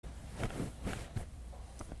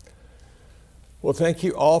Well, thank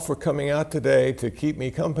you all for coming out today to keep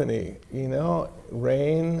me company. You know,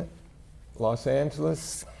 rain, Los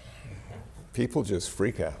Angeles, people just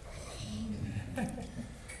freak out.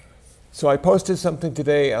 So I posted something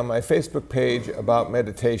today on my Facebook page about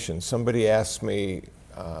meditation. Somebody asked me,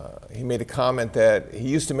 he made a comment that he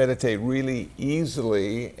used to meditate really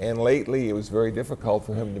easily, and lately it was very difficult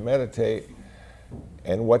for him to meditate.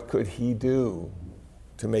 And what could he do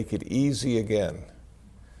to make it easy again?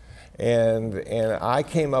 And I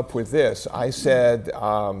came up with this. I said,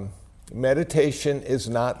 meditation is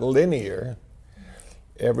not linear.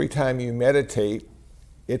 Every time you meditate,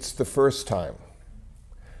 it's the first time.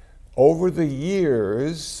 Over the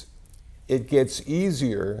years, it gets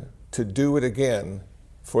easier to do it again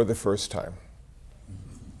for the first time.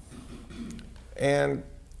 And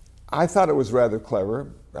I thought it was rather clever.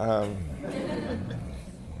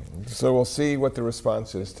 So we'll see what the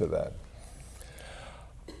response is to that.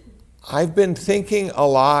 I've been thinking a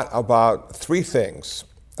lot about three things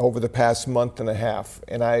over the past month and a half,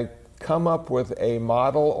 and I come up with a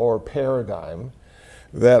model or paradigm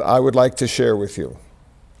that I would like to share with you.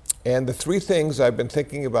 And the three things I've been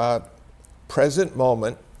thinking about: present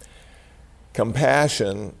moment,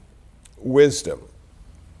 compassion, wisdom.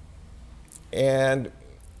 And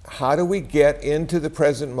how do we get into the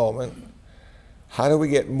present moment? How do we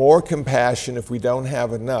get more compassion if we don't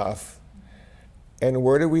have enough? And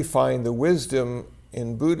where do we find the wisdom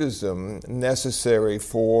in Buddhism necessary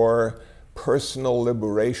for personal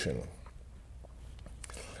liberation?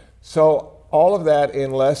 So all of that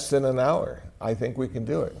in less than an hour. I think we can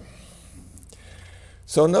do it.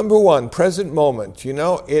 So number one, present moment. You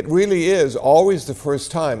know, it really is always the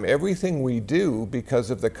first time. Everything we do,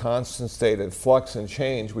 because of the constant state of flux and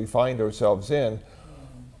change we find ourselves in,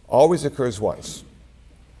 always occurs once,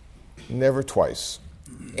 never twice.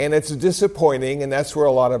 And it's disappointing, and that's where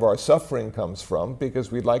a lot of our suffering comes from,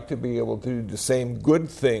 because we'd like to be able to do the same good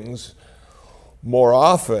things more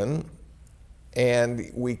often,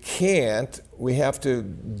 and we can't. We have to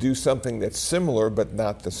do something that's similar but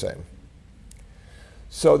not the same.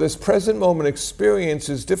 So this present moment experience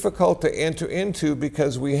is difficult to enter into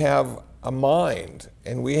because we have a mind,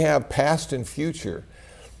 and we have past and future.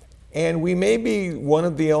 And we may be one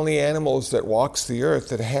of the only animals that walks the earth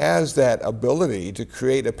that has that ability to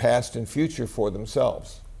create a past and future for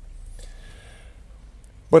themselves.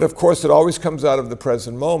 But of course, it always comes out of the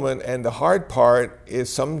present moment, and the hard part is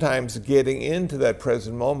sometimes getting into that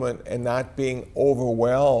present moment and not being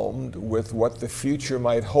overwhelmed with what the future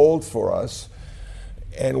might hold for us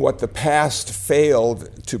and what the past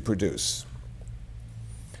failed to produce.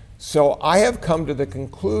 So I have come to the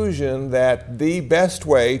conclusion that the best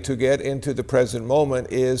way to get into the present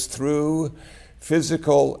moment is through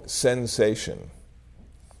physical sensation.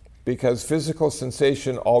 Because physical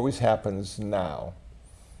sensation always happens now.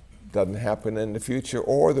 Doesn't happen in the future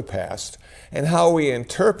or the past. And how we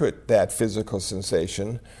interpret that physical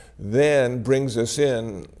sensation then brings us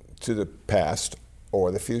in to the past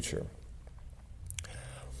or the future.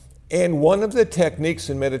 And one of the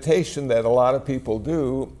techniques in meditation that a lot of people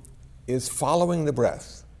do is following the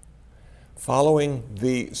breath, following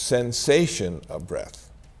the sensation of breath.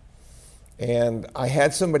 And I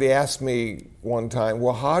had somebody ask me one time,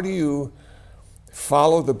 well, how do you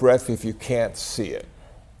follow the breath if you can't see it?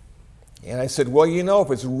 And I said, well, you know, if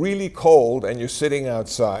it's really cold and you're sitting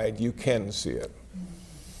outside, you can see it.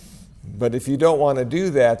 But if you don't want to do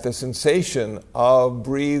that, the sensation of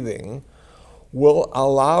breathing will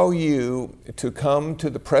allow you to come to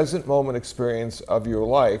the present moment experience of your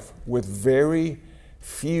life with very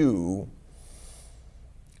few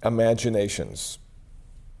imaginations.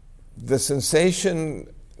 The sensation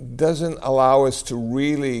doesn't allow us to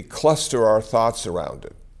really cluster our thoughts around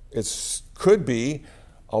it. It could be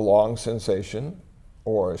a long sensation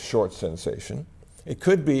or a short sensation. It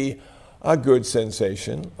could be a good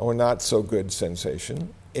sensation or not so good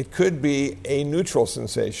sensation. It could be a neutral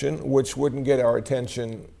sensation, which wouldn't get our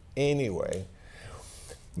attention anyway.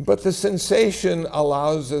 But the sensation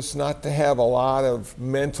allows us not to have a lot of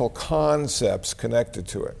mental concepts connected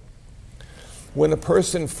to it. When a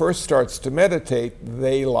person first starts to meditate,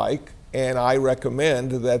 they like, and I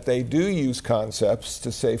recommend that they do use concepts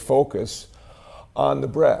to say focus on the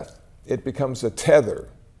breath. It becomes a tether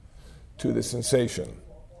to the sensation.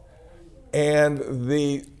 And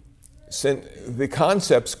the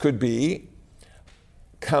concepts could be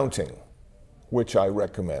counting, which I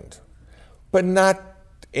recommend, but not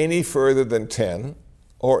any further than 10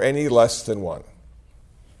 or any less than 1.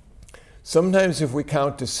 Sometimes if we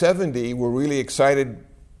count to 70, we're really excited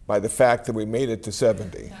by the fact that we made it to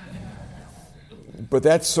 70. But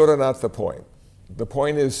that's sort of not the point. The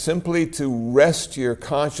point is simply to rest your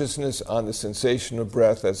consciousness on the sensation of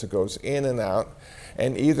breath as it goes in and out,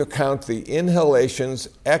 and either count the inhalations,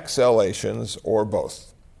 exhalations, or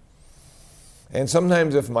both. And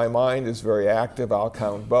sometimes if my mind is very active, I'll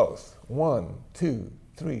count both. 1, 2,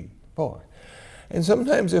 3, 4. And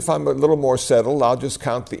sometimes if I'm a little more settled, I'll just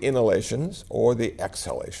count the inhalations or the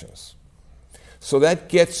exhalations. So that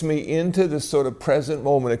gets me into the sort of present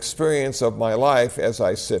moment experience of my life as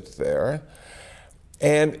I sit there.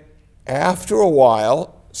 And after a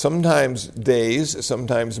while, sometimes days,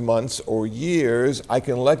 sometimes months or years, I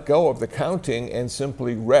can let go of the counting and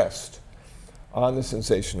simply rest on the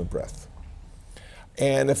sensation of breath.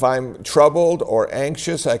 And if I'm troubled or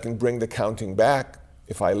anxious, I can bring the counting back.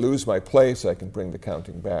 If I lose my place, I can bring the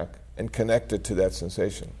counting back and connect it to that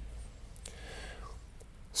sensation.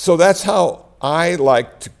 So that's how I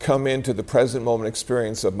like to come into the present moment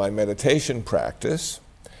experience of my meditation practice.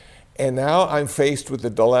 And now I'm faced with the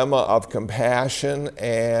dilemma of compassion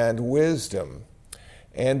and wisdom.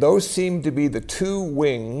 And those seem to be the two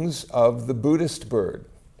wings of the Buddhist bird.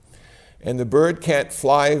 And the bird can't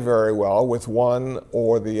fly very well with one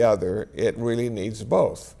or the other. It really needs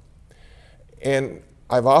both. And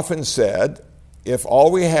I've often said, if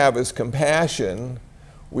all we have is compassion,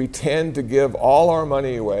 we tend to give all our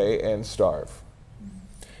money away and starve.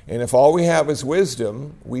 And if all we have is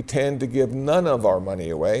wisdom, we tend to give none of our money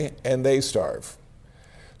away and they starve.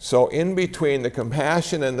 So in between the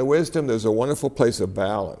compassion and the wisdom, there's a wonderful place of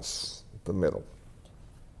balance, the middle.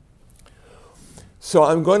 So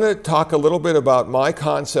I'm going to talk a little bit about my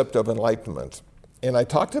concept of enlightenment. And I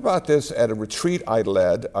talked about this at a retreat I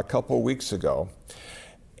led a couple weeks ago.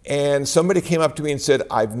 And somebody came up to me and said,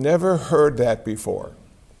 I've never heard that before.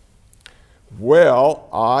 Well,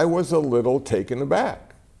 I was a little taken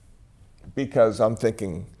aback because I'm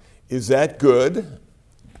thinking, is that good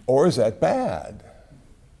or is that bad?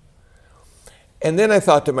 And then I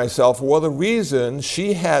thought to myself, well, the reason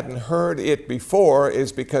she hadn't heard it before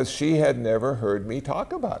is because she had never heard me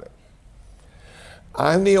talk about it.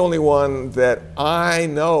 I'm the only one that I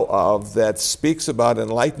know of that speaks about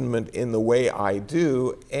enlightenment in the way I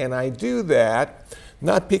do, and I do that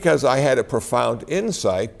not because I had a profound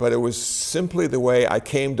insight, but it was simply the way I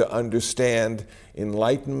came to understand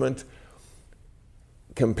enlightenment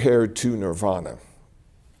compared to nirvana.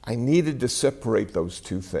 I needed to separate those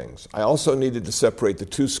two things. I also needed to separate the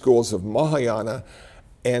two schools of Mahayana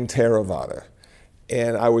and Theravada.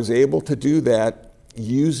 And I was able to do that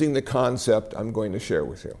using the concept I'm going to share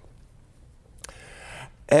with you.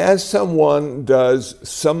 As someone does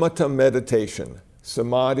samatha meditation,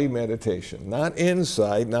 samadhi meditation, not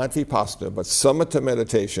insight, not vipassana, but samatha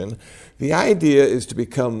meditation, the idea is to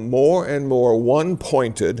become more and more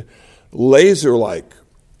one-pointed, laser-like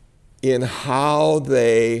in how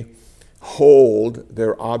they hold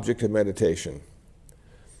their object of meditation.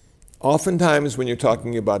 Oftentimes when you're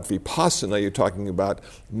talking about vipassana, you're talking about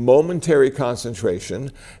momentary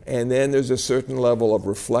concentration, and then there's a certain level of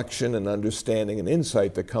reflection and understanding and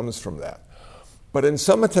insight that comes from that. But in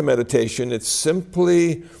samatha meditation, it's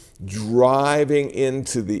simply driving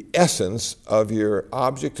into the essence of your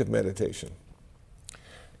object of meditation.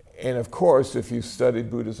 And of course, if you've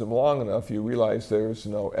studied Buddhism long enough, you realize there's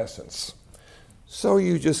no essence. So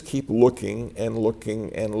you just keep looking and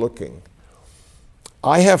looking and looking.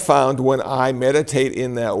 I have found when I meditate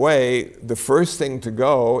in that way, the first thing to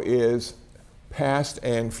go is past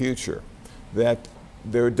and future. That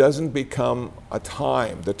there doesn't become a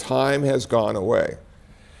time. The time has gone away.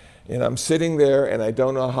 And I'm sitting there and I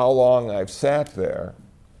don't know how long I've sat there.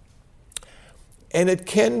 And it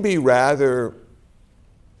can be rather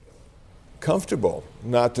comfortable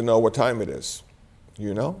not to know what time it is,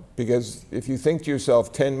 you know? Because if you think to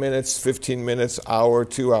yourself 10 minutes, 15 minutes, hour,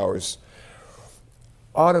 2 hours,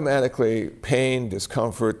 automatically pain,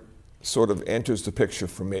 discomfort sort of enters the picture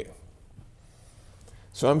for me.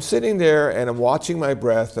 So I'm sitting there and I'm watching my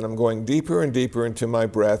breath and I'm going deeper and deeper into my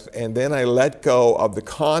breath, and then I let go of the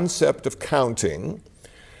concept of counting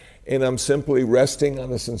and I'm simply resting on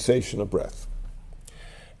the sensation of breath.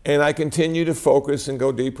 And I continue to focus and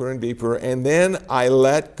go deeper and deeper, and then I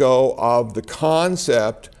let go of the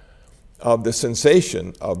concept of the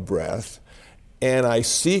sensation of breath, and I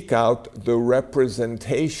seek out the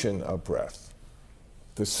representation of breath,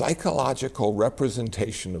 the psychological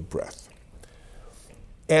representation of breath.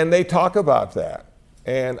 And they talk about that,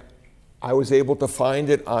 and I was able to find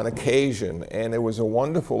it on occasion, and it was a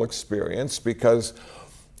wonderful experience because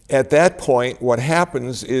at that point, what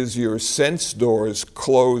happens is your sense doors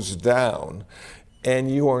close down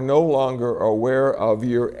and you are no longer aware of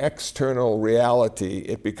your external reality.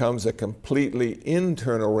 It becomes a completely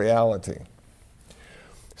internal reality.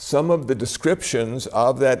 some of the descriptions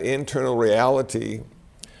of that internal reality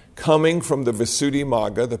coming from the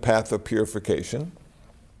Visuddhimagga, the path of purification,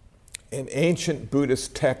 an ancient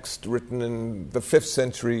Buddhist text written in the 5th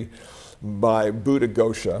century by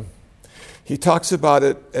Buddhaghosa. He talks about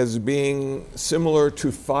it as being similar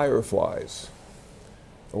to fireflies,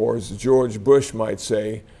 or as George Bush might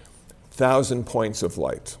say, 1,000 points of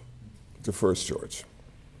light, to First George.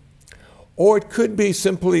 Or it could be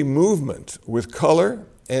simply movement with color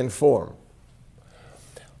and form.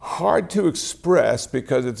 Hard to express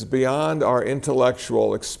because it's beyond our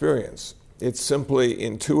intellectual experience. It's simply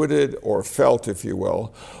intuited or felt, if you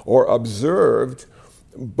will, or observed,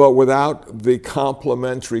 but without the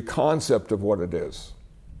complementary concept of what it is.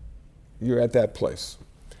 You're at that place.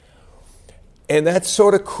 And that's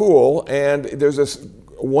sort of cool, and there's this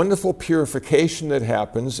wonderful purification that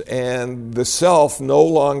happens, and the self no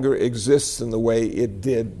longer exists in the way it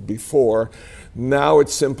did before. Now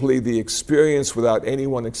it's simply the experience without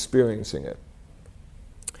anyone experiencing it.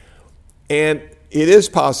 And it is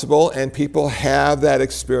possible, and people have that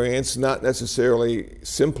experience, not necessarily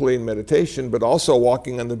simply in meditation, but also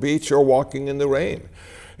walking on the beach or walking in the rain.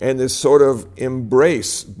 And this sort of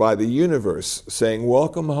embrace by the universe saying,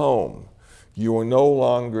 welcome home. You are no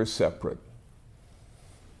longer separate.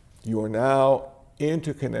 You are now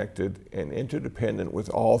interconnected and interdependent with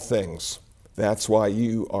all things. That's why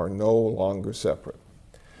you are no longer separate.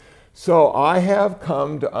 So I have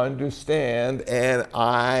come to understand, and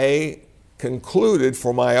I concluded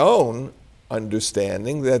for my own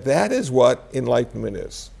understanding that that is what enlightenment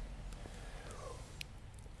is.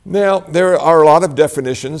 Now, there are a lot of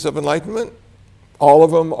definitions of enlightenment. All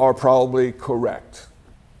of them are probably correct.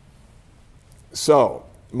 So,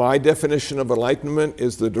 my definition of enlightenment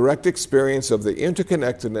is the direct experience of the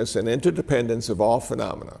interconnectedness and interdependence of all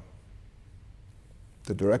phenomena.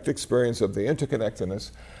 The direct experience of the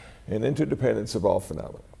interconnectedness and interdependence of all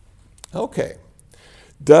phenomena. Okay.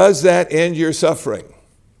 Does that end your suffering?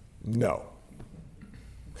 No.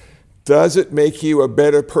 Does it make you a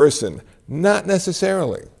better person? Not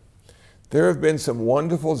necessarily. There have been some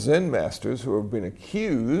wonderful Zen masters who have been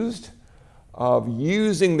accused of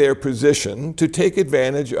using their position to take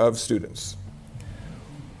advantage of students,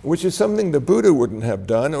 which is something the Buddha wouldn't have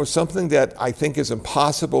done, or something that I think is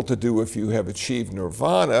impossible to do if you have achieved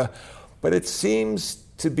nirvana, but it seems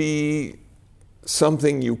to be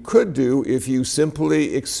something you could do if you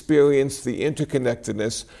simply experience the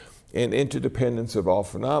interconnectedness and interdependence of all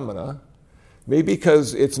phenomena. Maybe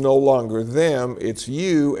because it's no longer them, it's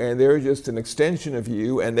you, and they're just an extension of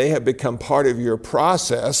you, and they have become part of your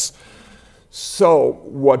process. So,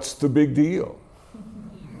 what's the big deal?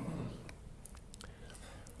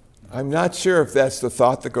 I'm not sure if that's the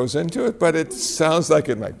thought that goes into it, but it sounds like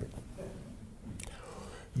it might be.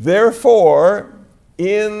 Therefore,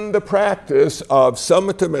 in the practice of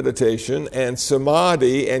samatha meditation and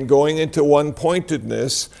samadhi and going into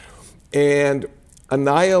one-pointedness and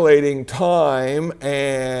annihilating time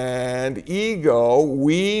and ego,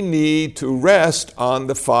 we need to rest on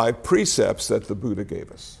the 5 precepts that the Buddha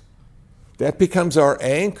gave us. That becomes our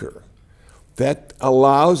anchor. That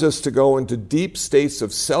allows us to go into deep states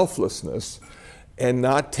of selflessness and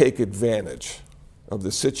not take advantage of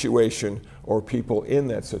the situation or people in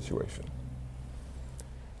that situation.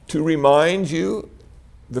 To remind you,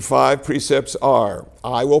 the 5 precepts are,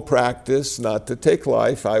 I will practice not to take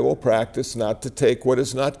life. I will practice not to take what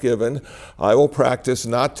is not given. I will practice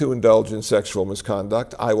not to indulge in sexual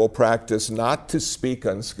misconduct. I will practice not to speak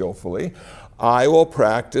unskillfully. I will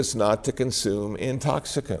practice not to consume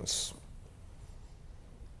intoxicants.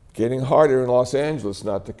 Getting harder in Los Angeles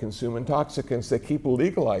not to consume intoxicants. They keep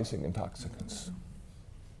legalizing intoxicants.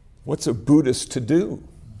 What's a Buddhist to do?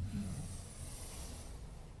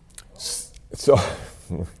 So,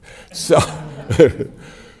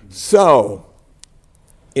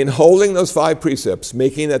 in holding those 5 precepts,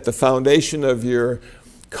 making that the foundation of your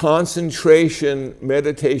concentration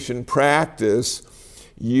meditation practice,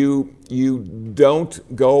 you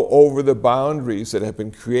don't go over the boundaries that have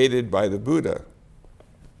been created by the Buddha.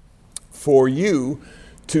 For you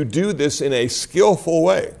to do this in a skillful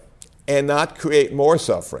way and not create more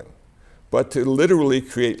suffering, but to literally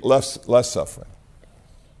create less suffering.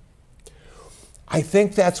 I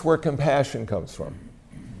think that's where compassion comes from.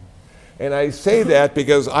 And I say that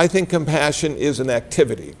because I think compassion is an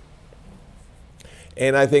activity.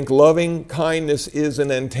 And I think loving kindness is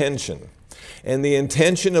an intention. And the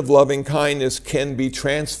intention of loving kindness can be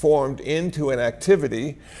transformed into an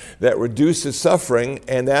activity that reduces suffering,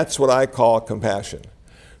 and that's what I call compassion.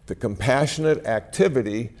 The compassionate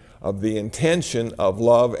activity of the intention of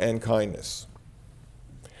love and kindness.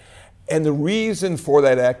 And the reason for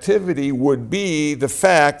that activity would be the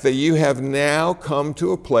fact that you have now come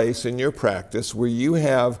to a place in your practice where you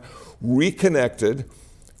have reconnected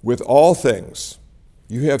with all things.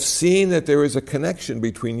 You have seen that there is a connection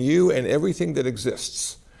between you and everything that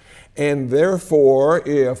exists. And therefore,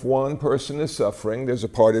 if one person is suffering, there's a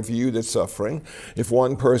part of you that's suffering. If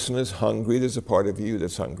one person is hungry, there's a part of you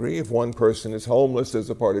that's hungry. If one person is homeless, there's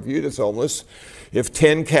a part of you that's homeless. If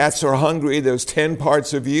 10 cats are hungry, there's 10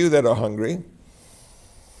 parts of you that are hungry.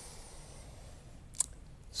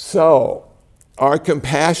 So, our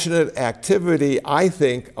compassionate activity, I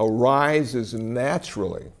think, arises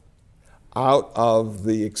naturally out of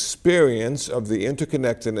the experience of the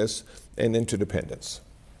interconnectedness and interdependence.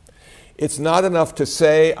 It's not enough to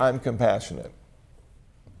say, I'm compassionate.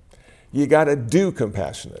 You got to do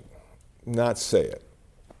compassionate, not say it.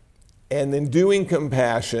 And in doing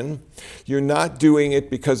compassion, you're not doing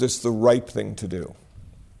it because it's the right thing to do.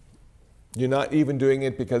 You're not even doing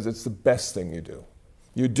it because it's the best thing you do.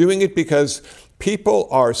 You're doing it because people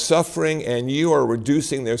are suffering and you are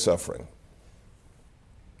reducing their suffering.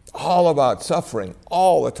 All about suffering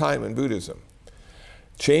all the time in Buddhism.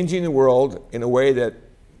 Changing the world in a way that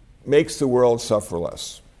makes the world suffer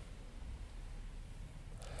less.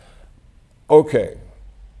 Okay,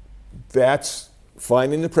 that's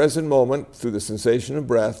finding the present moment through the sensation of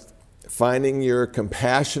breath, finding your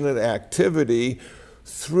compassionate activity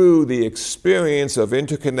through the experience of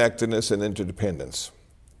interconnectedness and interdependence.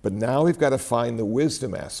 But now we've got to find the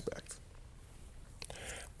wisdom aspect.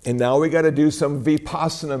 And now we got to do some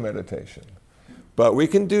vipassana meditation. But we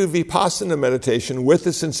can do vipassana meditation with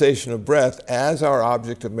the sensation of breath as our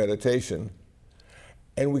object of meditation.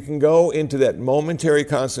 And we can go into that momentary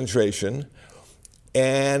concentration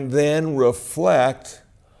and then reflect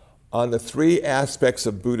on the three aspects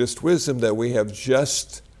of Buddhist wisdom that we have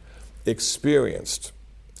just experienced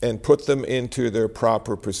and put them into their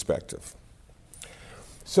proper perspective.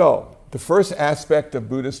 So, the first aspect of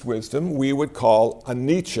Buddhist wisdom we would call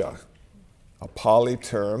anicca, a Pali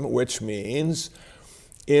term which means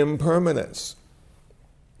impermanence.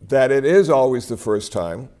 That it is always the first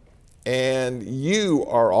time, and you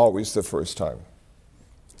are always the first time.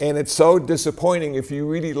 And it's so disappointing if you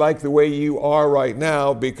really like the way you are right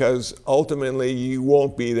now, because ultimately you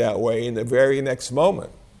won't be that way in the very next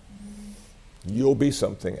moment. You'll be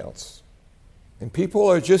something else. And people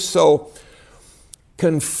are just so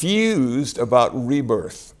confused about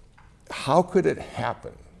rebirth. How could it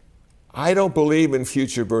happen? I don't believe in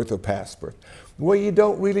future birth or past birth. Well, you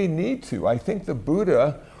don't really need to. I think the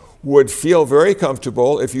Buddha would feel very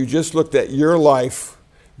comfortable if you just looked at your life,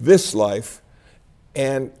 this life,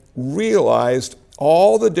 and realized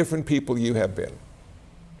all the different people you have been.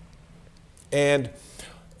 And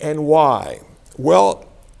why? Well,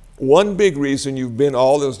 one big reason you've been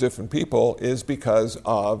all those different people is because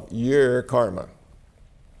of your karma.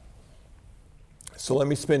 So let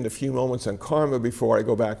me spend a few moments on karma before I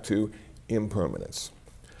go back to impermanence.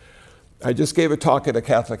 I just gave a talk at a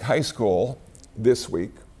Catholic high school this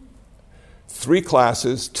week. 3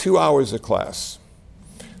 classes, 2 hours a class.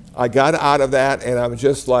 I got out of that and I'm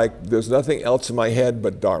just like, there's nothing else in my head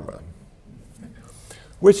but Dharma.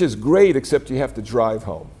 Which is great, except you have to drive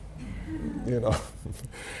home, you know.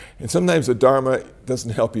 And sometimes the Dharma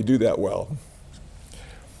doesn't help you do that well.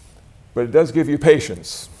 But it does give you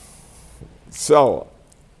patience. So,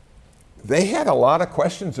 they had a lot of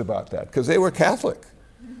questions about that because they were Catholic,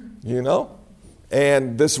 you know?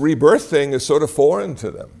 And this rebirth thing is sort of foreign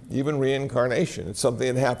to them, even reincarnation. It's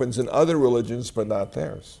something that happens in other religions but not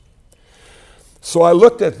theirs. So I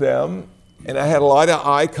looked at them and I had a lot of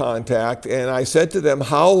eye contact and I said to them,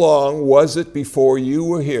 how long was it before you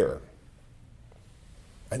were here?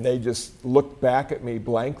 And they just looked back at me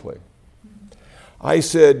blankly. I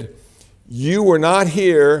said, you were not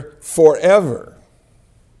here forever.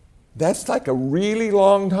 That's like a really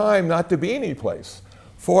long time not to be any place.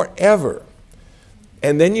 Forever.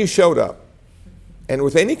 And then you showed up. And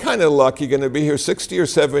with any kind of luck, you're going to be here 60 or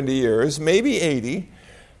 70 years, maybe 80,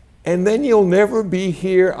 and then you'll never be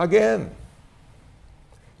here again.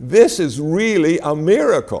 This is really a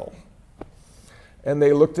miracle. And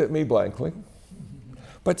they looked at me blankly.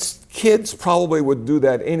 But kids probably would do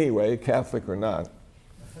that anyway, Catholic or not.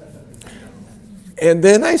 And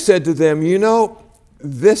then I said to them, you know,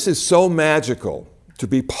 this is so magical to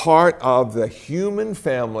be part of the human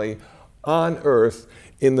family on earth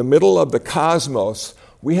in the middle of the cosmos.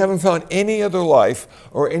 We haven't found any other life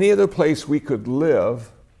or any other place we could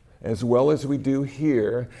live as well as we do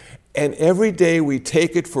here. And every day we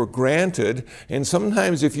take it for granted. And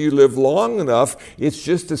sometimes if you live long enough, it's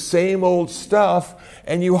just the same old stuff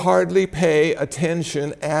and you hardly pay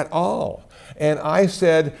attention at all. And I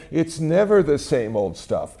said, it's never the same old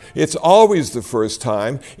stuff. It's always the first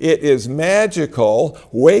time. It is magical.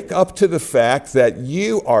 Wake up to the fact that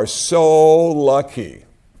you are so lucky.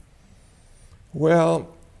 Well,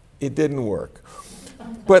 it didn't work.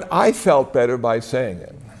 But I felt better by saying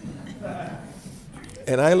it.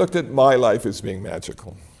 And I looked at my life as being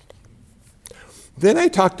magical. Then I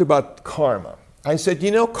talked about karma. I said,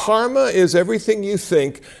 karma is everything you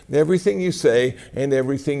think, everything you say, and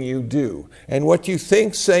everything you do. And what you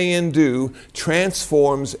think, say, and do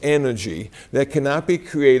transforms energy that cannot be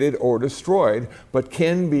created or destroyed, but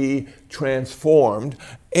can be transformed.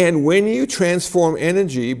 And when you transform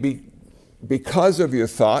energy because of your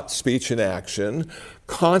thought, speech, and action,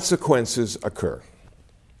 consequences occur.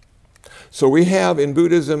 So we have in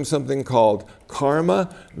Buddhism something called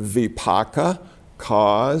karma, vipaka,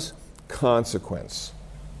 cause, consequence.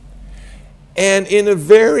 And in a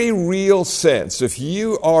very real sense, if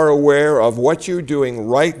you are aware of what you're doing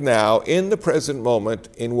right now in the present moment,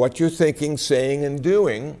 in what you're thinking, saying, and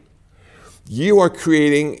doing, you are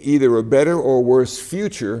creating either a better or worse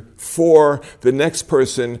future for the next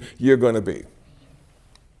person you're going to be.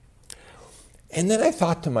 And then I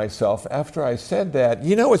thought to myself, after I said that,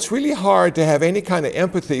 it's really hard to have any kind of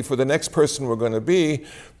empathy for the next person we're going to be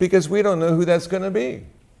because we don't know who that's going to be.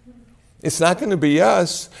 It's not going to be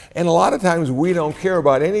us, and a lot of times we don't care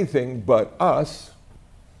about anything but us.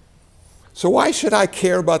 So why should I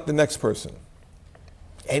care about the next person?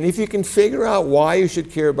 And if you can figure out why you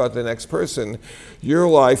should care about the next person, your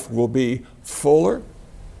life will be fuller,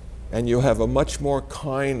 and you'll have a much more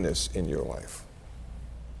kindness in your life.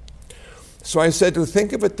 So I said to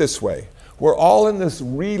think of it this way. We're all in this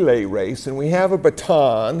relay race, and we have a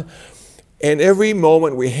baton, and every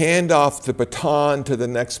moment we hand off the baton to the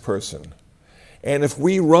next person. And if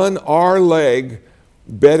we run our leg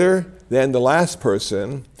better than the last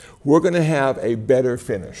person, we're going to have a better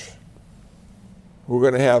finish. We're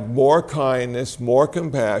going to have more kindness, more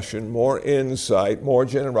compassion, more insight, more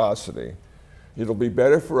generosity. It'll be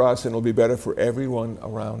better for us, and it'll be better for everyone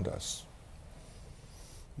around us.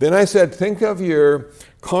 Then I said, think of your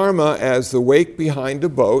karma as the wake behind a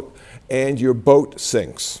boat, and your boat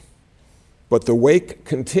sinks. But the wake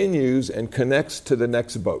continues and connects to the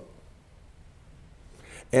next boat.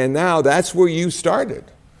 And now that's where you started.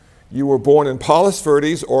 You were born in Palos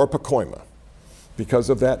Verdes or Pacoima because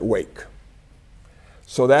of that wake.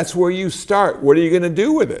 So that's where you start. What are you going to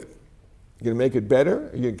do with it? You're going to make it better?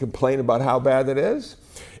 Are you going to complain about how bad it is?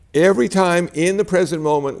 Every time in the present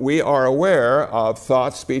moment we are aware of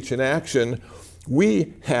thought, speech, and action,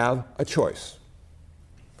 we have a choice.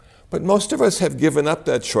 But most of us have given up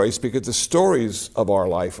that choice because the stories of our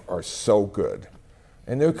life are so good.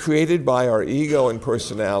 And they're created by our ego and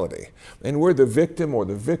personality. And we're the victim or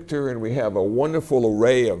the victor, and we have a wonderful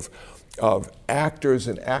array of actors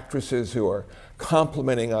and actresses who are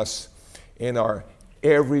complimenting us in our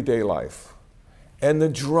everyday life. And the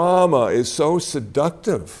drama is so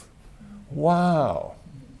seductive. Wow.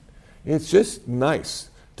 It's just nice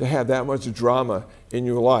to have that much drama in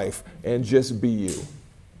your life and just be you.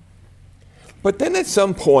 But then at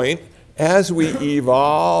some point, as we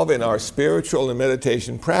evolve in our spiritual and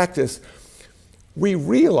meditation practice, we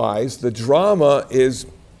realize the drama is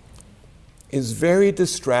very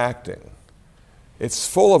distracting. It's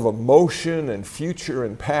full of emotion and future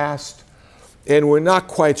and past. And we're not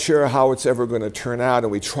quite sure how it's ever going to turn out,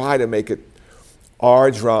 and we try to make it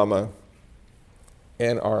our drama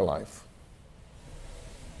and our life.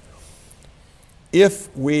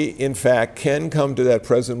 If we, in fact, can come to that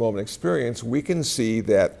present moment experience, we can see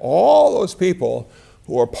that all those people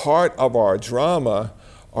who are part of our drama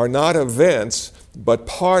are not events, but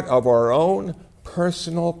part of our own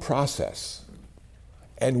personal process.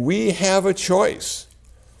 And we have a choice.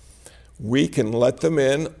 We can let them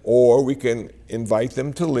in, or we can invite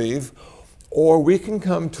them to leave, or we can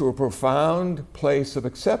come to a profound place of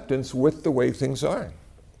acceptance with the way things are.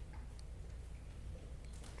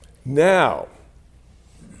 Now,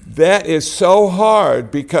 that is so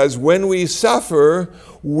hard because when we suffer,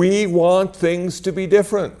 we want things to be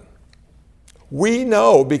different. We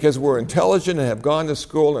know because we're intelligent and have gone to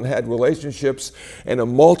school and had relationships and a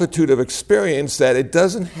multitude of experience that it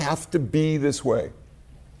doesn't have to be this way.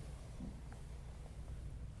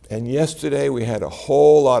 And yesterday we had a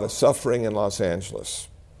whole lot of suffering in Los Angeles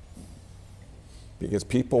because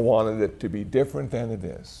people wanted it to be different than it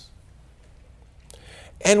is.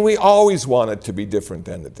 And we always want it to be different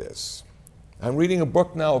than it is. I'm reading a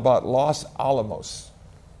book now about Los Alamos,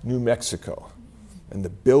 New Mexico, and the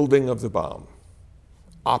building of the bomb.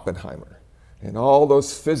 Oppenheimer and all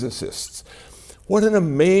those physicists. What an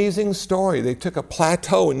amazing story. They took a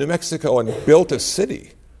plateau in New Mexico and built a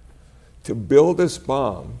city to build this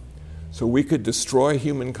bomb so we could destroy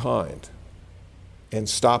humankind and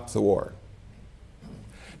stop the war.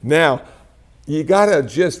 Now, you gotta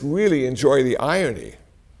just really enjoy the irony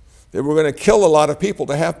that we're gonna kill a lot of people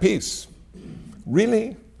to have peace.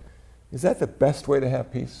 Really? Is that the best way to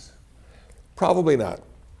have peace? Probably not.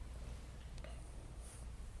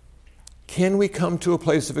 Can we come to a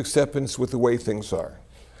place of acceptance with the way things are?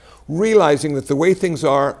 Realizing that the way things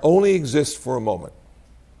are only exist for a moment.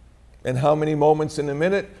 And how many moments in a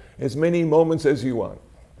minute? As many moments as you want.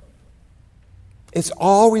 It's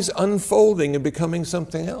always unfolding and becoming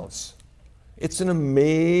something else. It's an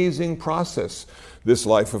amazing process, this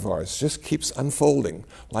life of ours. Just keeps unfolding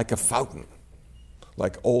like a fountain,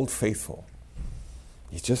 like Old Faithful.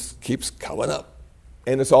 It just keeps coming up.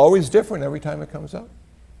 And it's always different every time it comes up.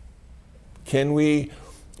 Can we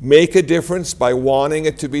make a difference by wanting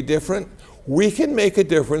it to be different? We can make a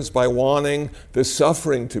difference by wanting the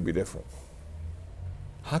suffering to be different.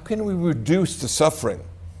 How can we reduce the suffering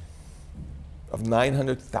of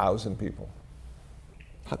 900,000 people?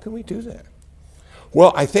 How can we do that?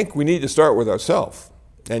 Well, I think we need to start with ourselves.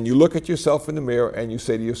 And you look at yourself in the mirror and you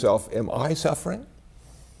say to yourself, am I suffering?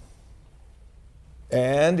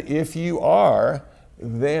 And if you are,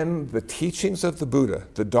 then the teachings of the Buddha,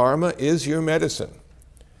 the Dharma, is your medicine.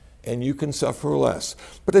 And you can suffer less.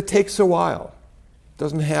 But it takes a while. It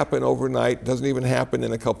doesn't happen overnight, doesn't even happen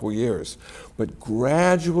in a couple of years. But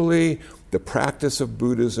gradually, the practice of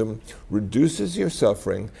Buddhism reduces your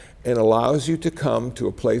suffering and allows you to come to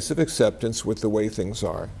a place of acceptance with the way things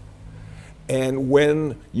are. And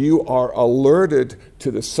when you are alerted to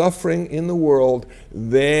the suffering in the world,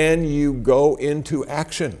 then you go into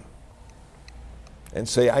action and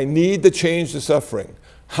say, I need to change the suffering.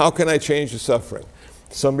 How can I change the suffering?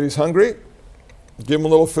 Somebody's hungry, give them a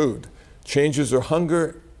little food. Changes their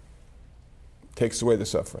hunger, takes away the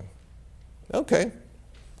suffering. Okay.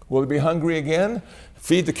 Will they be hungry again?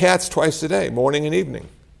 Feed the cats twice a day, morning and evening.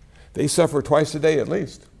 They suffer twice a day at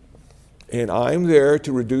least. And I'm there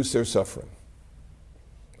to reduce their suffering.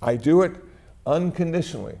 I do it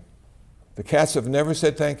unconditionally. The cats have never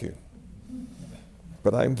said thank you.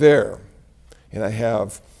 But I'm there. And I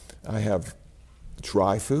have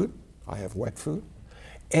dry food, I have wet food,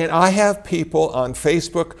 and I have people on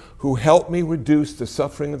Facebook who help me reduce the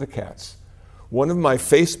suffering of the cats. One of my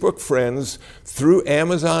Facebook friends through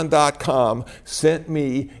Amazon.com sent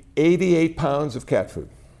me 88 pounds of cat food.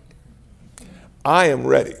 I am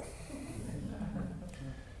ready.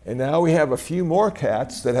 And now we have a few more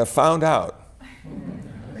cats that have found out.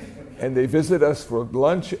 And they visit us for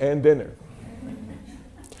lunch and dinner.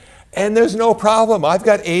 And there's no problem. I've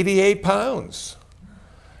got 88 pounds.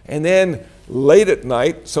 And then late at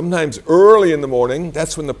night, sometimes early in the morning,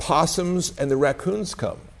 that's when the possums and the raccoons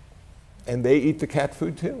come. And they eat the cat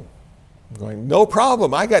food too. I'm going, no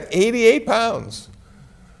problem. I got 88 pounds.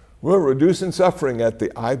 We're reducing suffering at the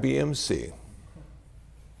IBMC.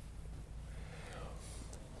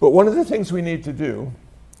 But one of the things we need to do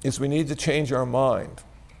is we need to change our mind.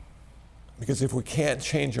 Because if we can't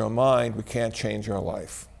change our mind, we can't change our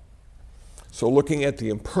life. So looking at the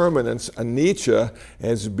impermanence, anicca,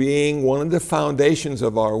 as being one of the foundations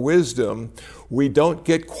of our wisdom, we don't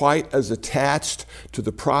get quite as attached to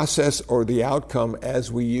the process or the outcome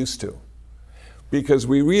as we used to. Because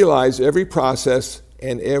we realize every process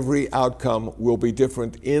and every outcome will be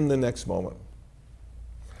different in the next moment.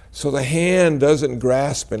 So the hand doesn't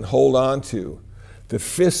grasp and hold on to. The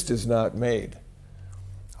fist is not made.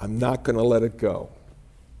 I'm not going to let it go.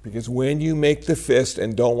 Because when you make the fist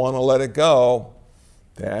and don't want to let it go,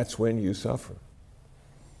 that's when you suffer.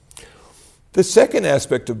 The second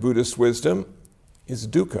aspect of Buddhist wisdom is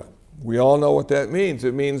dukkha. We all know what that means.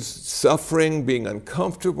 It means suffering, being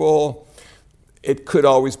uncomfortable. It could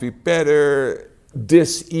always be better.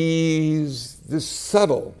 Dis-ease, this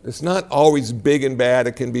subtle. It's not always big and bad.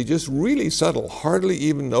 It can be just really subtle, hardly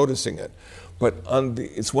even noticing it. But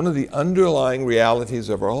it's one of the underlying realities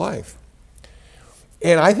of our life.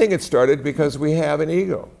 And I think it started because we have an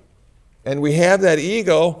ego. And we have that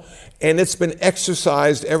ego, and it's been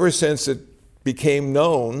exercised ever since it became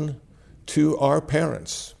known to our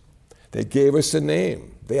parents. They gave us a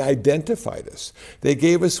name. They identified us. They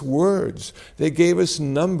gave us words. They gave us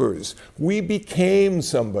numbers. We became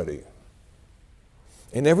somebody.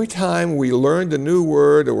 And every time we learned a new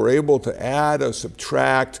word or were able to add or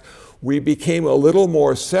subtract, we became a little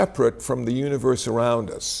more separate from the universe around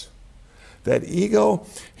us. That ego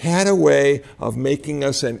had a way of making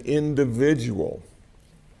us an individual.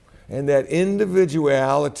 And that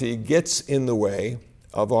individuality gets in the way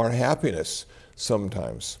of our happiness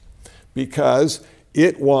sometimes because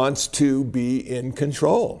it wants to be in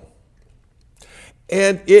control.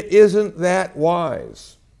 And it isn't that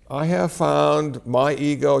wise. I have found my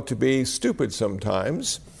ego to be stupid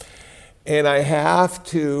sometimes, and I have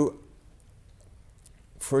to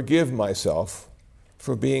forgive myself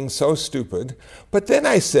for being so stupid. But then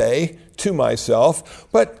I say to myself,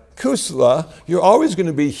 but Kusala, you're always going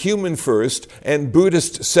to be human first and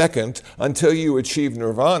Buddhist second until you achieve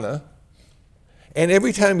nirvana. And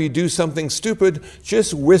every time you do something stupid,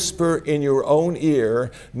 just whisper in your own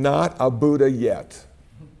ear, not a Buddha yet.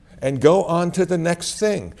 And go on to the next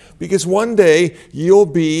thing. Because one day you'll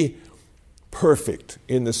be perfect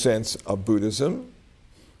in the sense of Buddhism.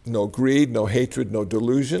 No greed, no hatred, no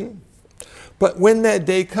delusion. But when that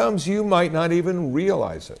day comes, you might not even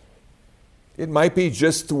realize it. It might be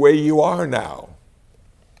just the way you are now,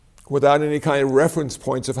 without any kind of reference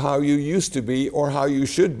points of how you used to be or how you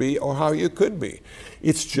should be or how you could be.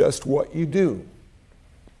 It's just what you do.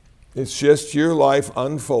 It's just your life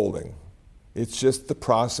unfolding. It's just the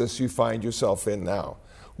process you find yourself in now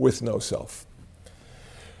with no self.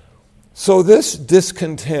 So this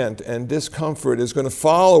discontent and discomfort is going to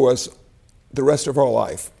follow us the rest of our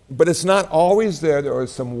life. But it's not always there. There are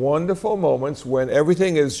some wonderful moments when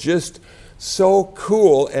everything is just so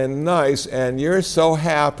cool and nice and you're so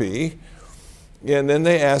happy, and then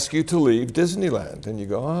they ask you to leave Disneyland and you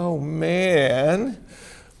go, oh man,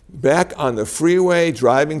 back on the freeway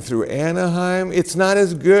driving through Anaheim, it's not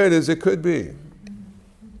as good as it could be.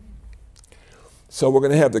 So we're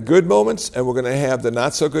going to have the good moments and we're going to have the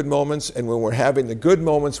not so good moments, and when we're having the good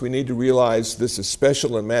moments we need to realize this is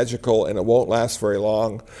special and magical and it won't last very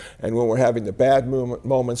long, and when we're having the bad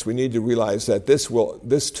moments we need to realize that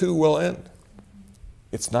this too will end.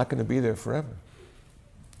 It's not going to be there forever.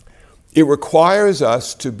 It requires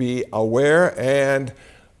us to be aware and,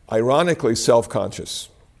 ironically, self-conscious.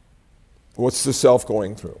 What's the self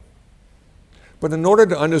going through? But in order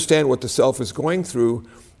to understand what the self is going through,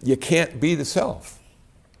 you can't be the self.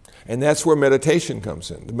 And that's where meditation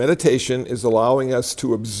comes in. The meditation is allowing us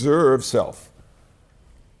to observe self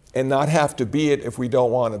and not have to be it if we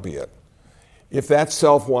don't want to be it. If that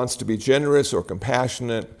self wants to be generous or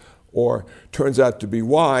compassionate or turns out to be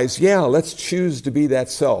wise, let's choose to be that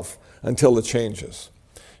self until it changes.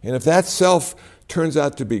 And if that self turns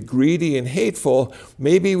out to be greedy and hateful,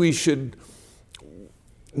 maybe we should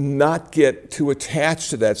not get too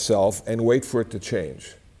attached to that self and wait for it to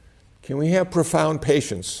change. Can we have profound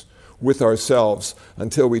patience with ourselves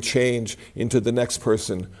until we change into the next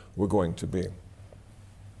person we're going to be?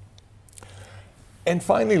 And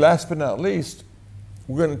finally, last but not least,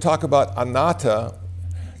 we're going to talk about anatta,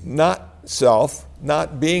 not self,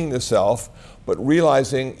 not being the self, but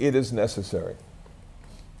realizing it is necessary.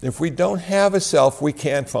 If we don't have a self, we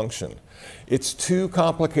can't function. It's too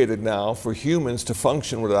complicated now for humans to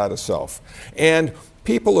function without a self. And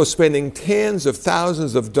people are spending tens of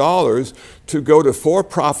thousands of dollars to go to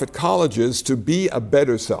for-profit colleges to be a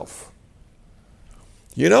better self.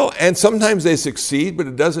 And sometimes they succeed, but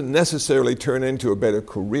it doesn't necessarily turn into a better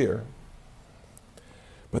career.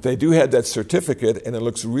 But they do have that certificate, and it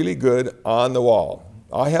looks really good on the wall.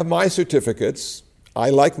 I have my certificates. I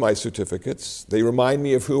like my certificates. They remind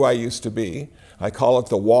me of who I used to be. I call it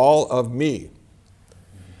the wall of me.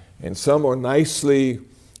 And some are nicely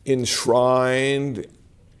enshrined,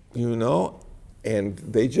 and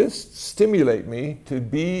they just stimulate me to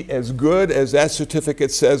be as good as that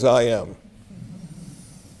certificate says I am.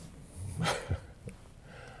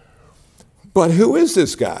 But who is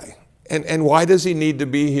this guy? And why does he need to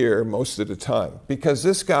be here most of the time? Because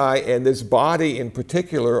this guy, and this body in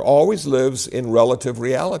particular, always lives in relative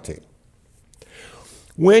reality.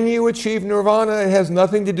 When you achieve nirvana, it has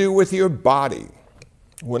nothing to do with your body.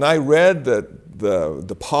 When I read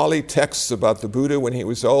the Pali texts about the Buddha when he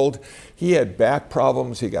was old, he had back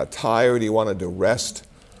problems, he got tired, he wanted to rest.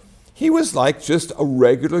 He was like just a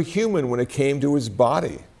regular human when it came to his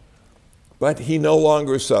body. But he no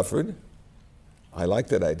longer suffered. I like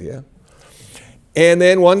that idea. And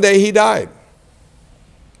then one day he died.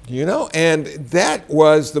 And that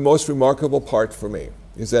was the most remarkable part for me,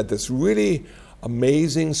 is that this really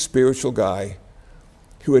amazing spiritual guy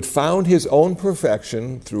who had found his own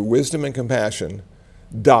perfection through wisdom and compassion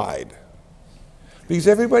died. Because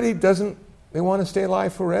everybody they want to stay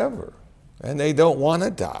alive forever. And they don't want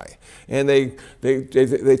to die. And they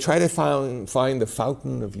try to find the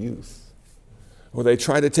fountain of youth. Or they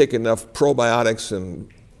try to take enough probiotics and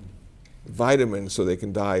vitamins so they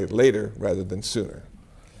can die later rather than sooner.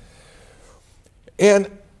 And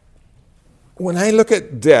when I look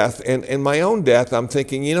at death and my own death, I'm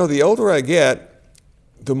thinking, the older I get,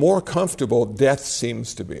 the more comfortable death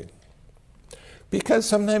seems to be. Because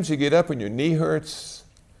sometimes you get up and your knee hurts,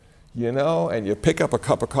 and you pick up a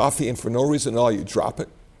cup of coffee and for no reason at all you drop it.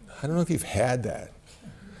 I don't know if you've had that.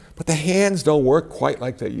 But the hands don't work quite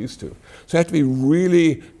like they used to. So I have to be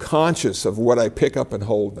really conscious of what I pick up and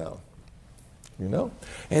hold now.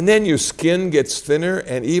 And then your skin gets thinner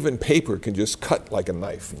and even paper can just cut like a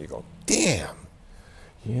knife. And you go, damn,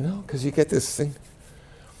 because you get this thing.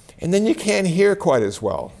 And then you can't hear quite as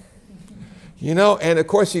well. And of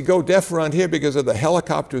course you go deaf around here because of the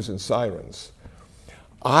helicopters and sirens.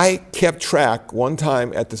 I kept track one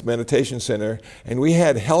time at this meditation center, and we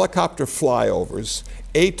had helicopter flyovers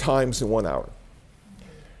 8 times in 1 hour.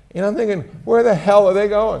 And I'm thinking, where the hell are they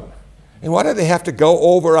going? And why do they have to go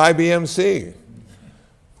over IBMC?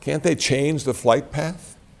 Can't they change the flight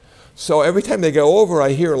path? So every time they go over,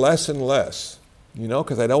 I hear less and less,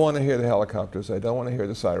 because I don't want to hear the helicopters, I don't want to hear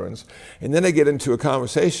the sirens. And then I get into a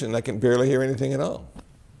conversation, and I can barely hear anything at all.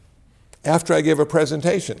 After I give a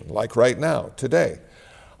presentation, like right now, today,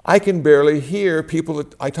 I can barely hear people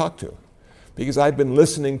that I talk to because I've been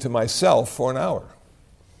listening to myself for an hour.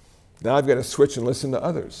 Now I've got to switch and listen to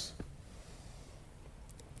others.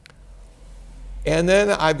 And then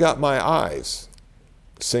I've got my eyes.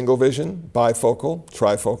 Single vision, bifocal,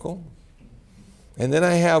 trifocal. And then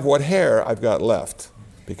I have what hair I've got left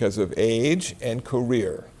because of age and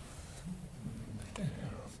career.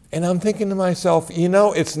 And I'm thinking to myself,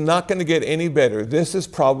 it's not going to get any better. This is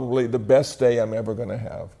probably the best day I'm ever going to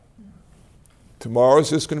have. Tomorrow's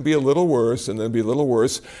just going to be a little worse, and then it'll be a little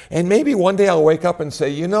worse. And maybe one day I'll wake up and say,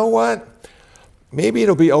 you know what? Maybe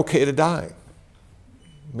it'll be okay to die.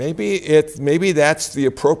 Maybe that's the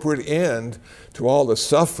appropriate end to all the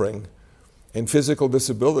suffering and physical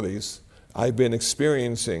disabilities I've been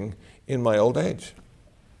experiencing in my old age.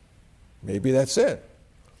 Maybe that's it.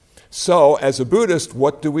 So, as a Buddhist,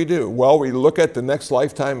 what do? Well, we look at the next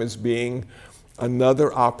lifetime as being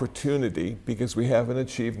another opportunity because we haven't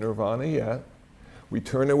achieved nirvana yet. We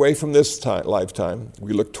turn away from this lifetime,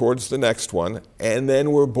 we look towards the next one, and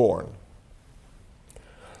then we're born.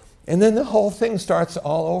 And then the whole thing starts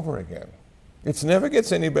all over again. It never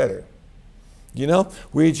gets any better.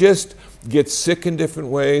 We just get sick in different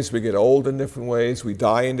ways, we get old in different ways, we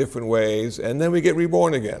die in different ways, and then we get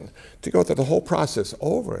reborn again, to go through the whole process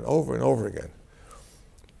over and over and over again.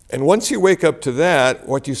 And once you wake up to that,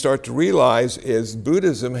 what you start to realize is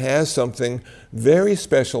Buddhism has something very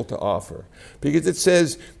special to offer, because it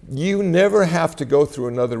says you never have to go through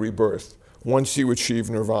another rebirth once you achieve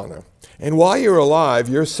nirvana. And while you're alive,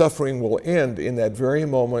 your suffering will end in that very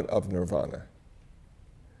moment of nirvana.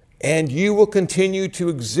 And you will continue to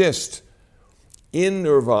exist in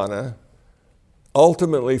nirvana,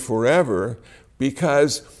 ultimately forever,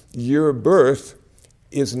 because your birth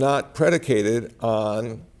is not predicated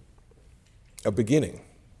on a beginning.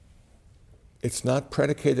 It's not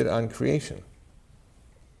predicated on creation.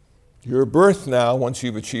 Your birth now, once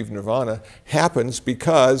you've achieved nirvana, happens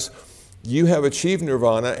because you have achieved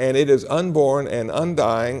nirvana, and it is unborn and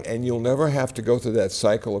undying, and you'll never have to go through that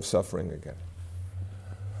cycle of suffering again.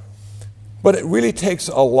 But it really takes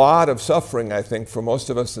a lot of suffering, I think, for most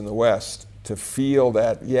of us in the West to feel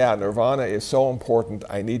that, nirvana is so important,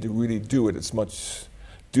 I need to really do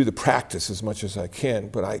the practice as much as I can.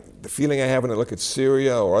 But the feeling I have when I look at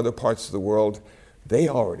Syria or other parts of the world, they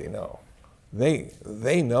already know.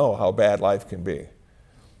 They know how bad life can be.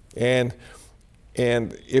 And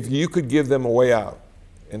if you could give them a way out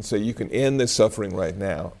and say you can end this suffering right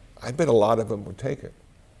now, I bet a lot of them would take it.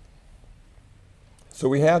 So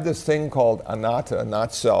we have this thing called anatta,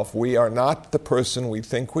 not self. We are not the person we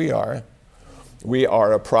think we are. We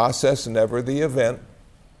are a process, never the event.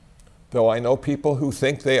 Though I know people who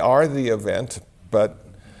think they are the event, but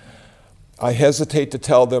I hesitate to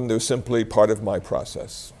tell them they're simply part of my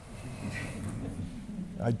process.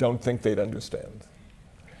 I don't think they'd understand.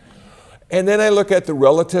 And then I look at the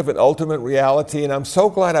relative and ultimate reality, and I'm so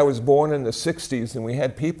glad I was born in the 60s and we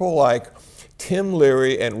had people like Tim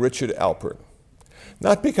Leary and Richard Alpert.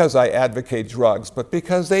 Not because I advocate drugs, but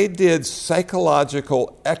because they did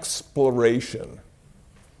psychological exploration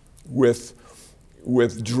with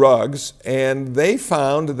drugs, and they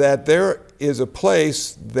found that there is a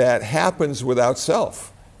place that happens without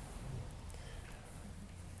self.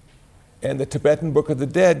 And the Tibetan Book of the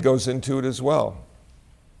Dead goes into it as well.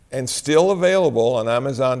 And still available on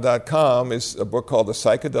Amazon.com is a book called The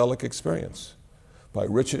Psychedelic Experience by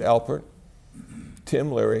Richard Alpert,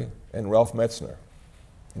 Tim Leary, and Ralph Metzner.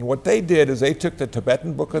 And what they did is they took the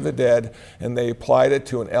Tibetan Book of the Dead and they applied it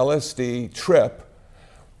to an LSD trip,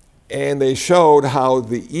 and they showed how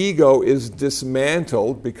the ego is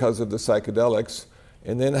dismantled because of the psychedelics,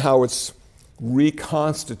 and then how it's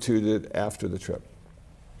reconstituted after the trip.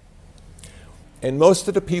 And most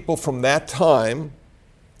of the people from that time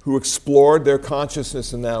who explored their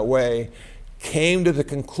consciousness in that way came to the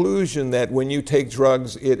conclusion that when you take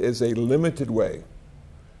drugs, it is a limited way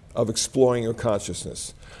of exploring your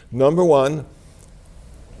consciousness. Number one,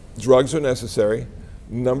 drugs are necessary.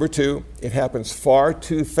 Number two, it happens far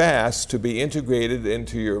too fast to be integrated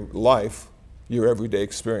into your life, your everyday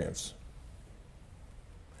experience.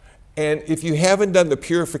 And if you haven't done the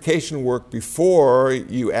purification work before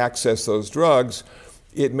you access those drugs,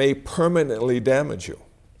 it may permanently damage you.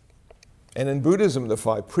 And in Buddhism, the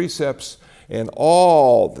 5 precepts and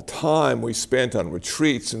all the time we spent on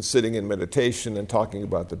retreats and sitting in meditation and talking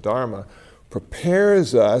about the Dharma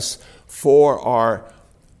prepares us for our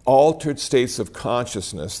altered states of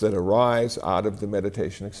consciousness that arise out of the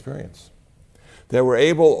meditation experience. That we're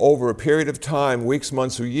able, over a period of time, weeks,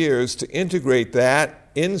 months, or years, to integrate that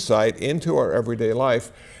insight into our everyday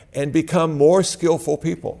life and become more skillful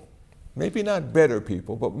people. Maybe not better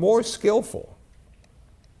people, but more skillful.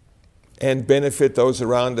 And benefit those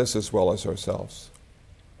around us as well as ourselves.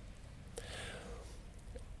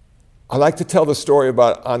 I like to tell the story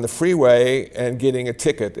about on the freeway and getting a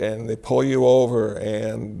ticket, and they pull you over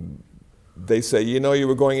and they say, you know, you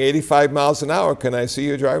were going 85 miles an hour, can I see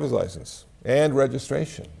your driver's license and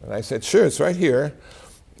registration? And I said, sure, it's right here,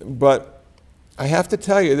 but I have to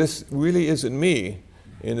tell you, this really isn't me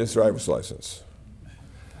in this driver's license.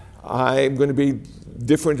 I'm going to be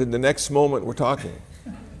different in the next moment we're talking.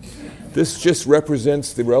 This just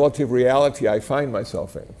represents the relative reality I find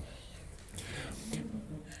myself in.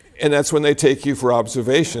 And that's when they take you for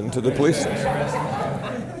observation to the police station.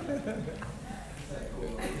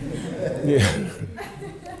 Yeah.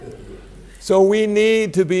 So we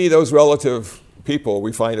need to be those relative people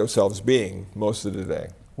we find ourselves being most of the day.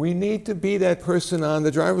 We need to be that person on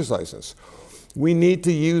the driver's license. We need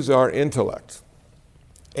to use our intellect.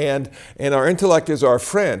 And our intellect is our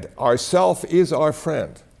friend. Our self is our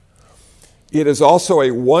friend. It is also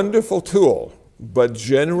a wonderful tool, but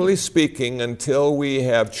generally speaking, until we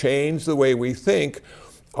have changed the way we think,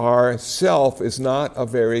 our self is not a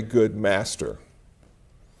very good master.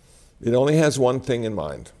 It only has one thing in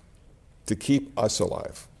mind, to keep us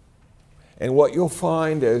alive. And what you'll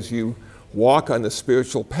find as you walk on the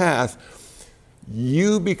spiritual path,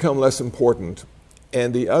 you become less important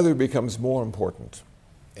and the other becomes more important.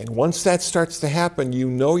 And once that starts to happen, you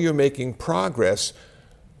know you're making progress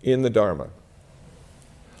in the Dharma.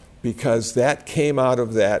 Because that came out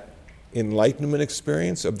of that enlightenment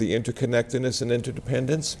experience of the interconnectedness and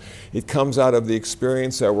interdependence. It comes out of the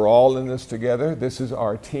experience that we're all in this together. This is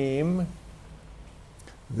our team.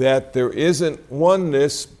 That there isn't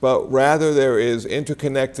oneness, but rather there is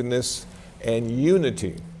interconnectedness and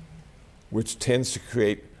unity, which tends to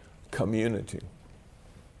create community.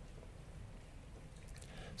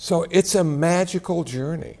 So it's a magical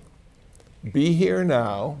journey. Be here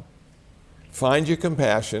now. Find your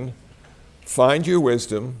compassion, find your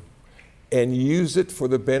wisdom, and use it for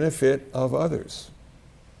the benefit of others.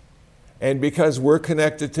 And because we're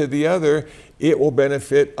connected to the other, it will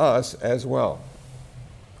benefit us as well.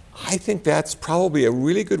 I think that's probably a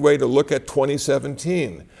really good way to look at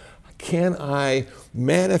 2017. Can I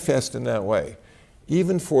manifest in that way,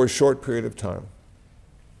 even for a short period of time?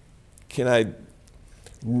 Can I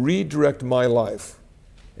redirect my life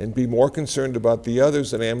and be more concerned about the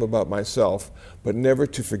others than I am about myself, but never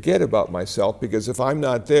to forget about myself, because if I'm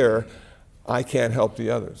not there, I can't help the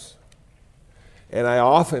others. And I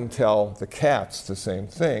often tell the cats the same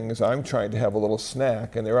thing, as I'm trying to have a little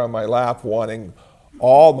snack, and they're on my lap wanting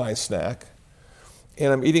all my snack,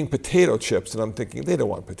 and I'm eating potato chips, and I'm thinking, they don't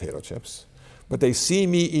want potato chips. But they see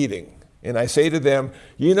me eating, and I say to them,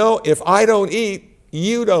 you know, if I don't eat,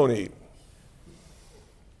 you don't eat.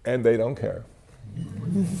 And they don't care.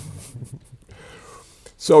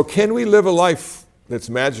 So can we live a life that's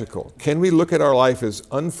magical? Can we look at our life as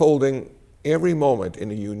unfolding every moment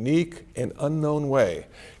in a unique and unknown way?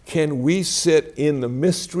 Can we sit in the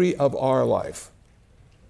mystery of our life